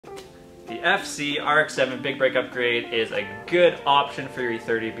The FC RX7 Big Brake Upgrade is a good option for your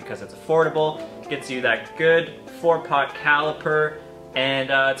E30 because it's affordable, gets you that good 4-pot caliper, and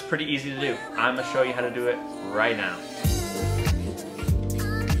it's pretty easy to do. I'm going to show you how to do it right now.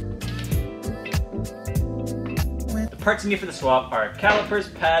 The parts you need for the swap are calipers,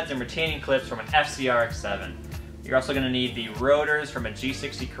 pads, and retaining clips from an FC RX7. You're also going to need the rotors from a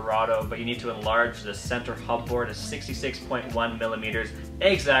G60 Corrado, but you need to enlarge the center hub board to 66.1 millimeters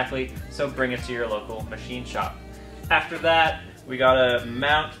exactly, so bring it to your local machine shop. After that, we gotta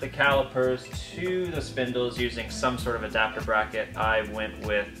mount the calipers to the spindles using some sort of adapter bracket. I went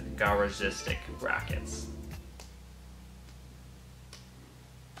with Garagistic brackets.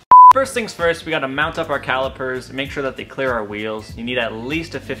 First things first, we gotta mount up our calipers and make sure that they clear our wheels. You need at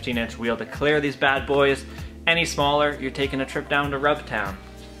least a 15-inch wheel to clear these bad boys. Any smaller, you're taking a trip down to Rubtown.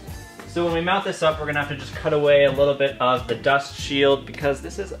 So when we mount this up, we're gonna have to just cut away a little bit of the dust shield because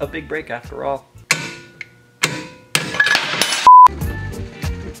this is a big brake after all.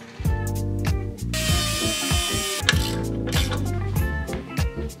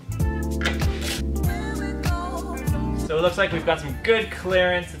 So it looks like we've got some good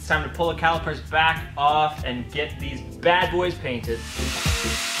clearance. It's time to pull the calipers back off and get these bad boys painted.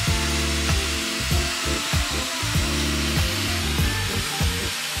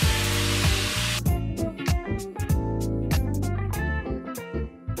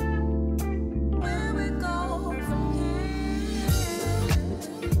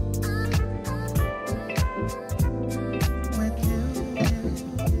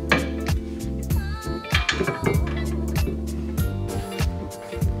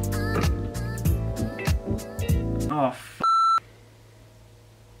 Oh,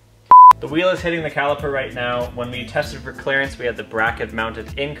 the wheel is hitting the caliper right now. When we tested for clearance, we had the bracket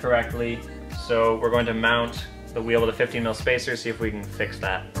mounted incorrectly. So we're going to mount the wheel with a 15 mil spacer, see if we can fix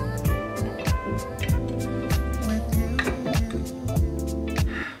that.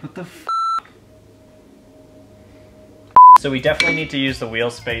 What the f? So we definitely need to use the wheel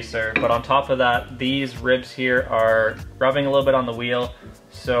spacer, but on top of that, these ribs here are rubbing a little bit on the wheel.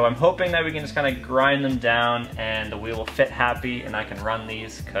 So I'm hoping that we can just kind of grind them down and the wheel will fit happy and I can run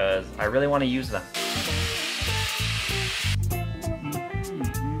these because I really want to use them.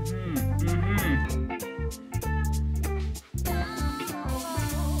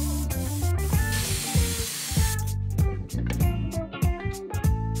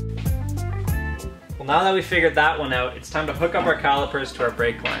 Well, now that we figured that one out, it's time to hook up our calipers to our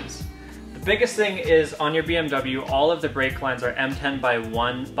brake lines. The biggest thing is on your BMW, all of the brake lines are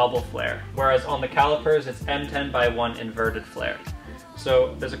M10x1 bubble flare, whereas on the calipers it's M10x1 inverted flare.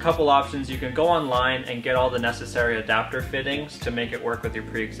 So there's a couple options. You can go online and get all the necessary adapter fittings to make it work with your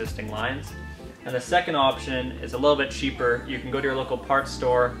pre-existing lines. And the second option is a little bit cheaper. You can go to your local parts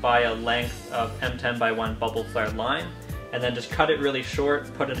store, buy a length of M10x1 bubble flare line, and then just cut it really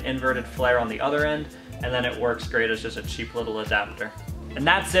short, put an inverted flare on the other end, and then it works great as just a cheap little adapter. And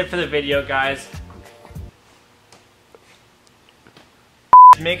that's it for the video, guys.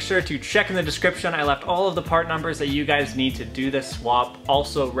 Make sure to check in the description. I left all of the part numbers that you guys need to do this swap.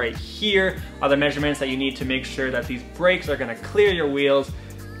 Also right here are the measurements that you need to make sure that these brakes are gonna clear your wheels.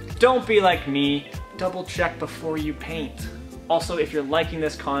 Don't be like me, double check before you paint. Also, if you're liking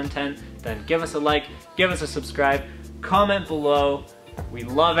this content, then give us a like, give us a subscribe, comment below. We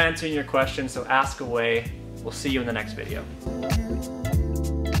love answering your questions, so ask away. We'll see you in the next video.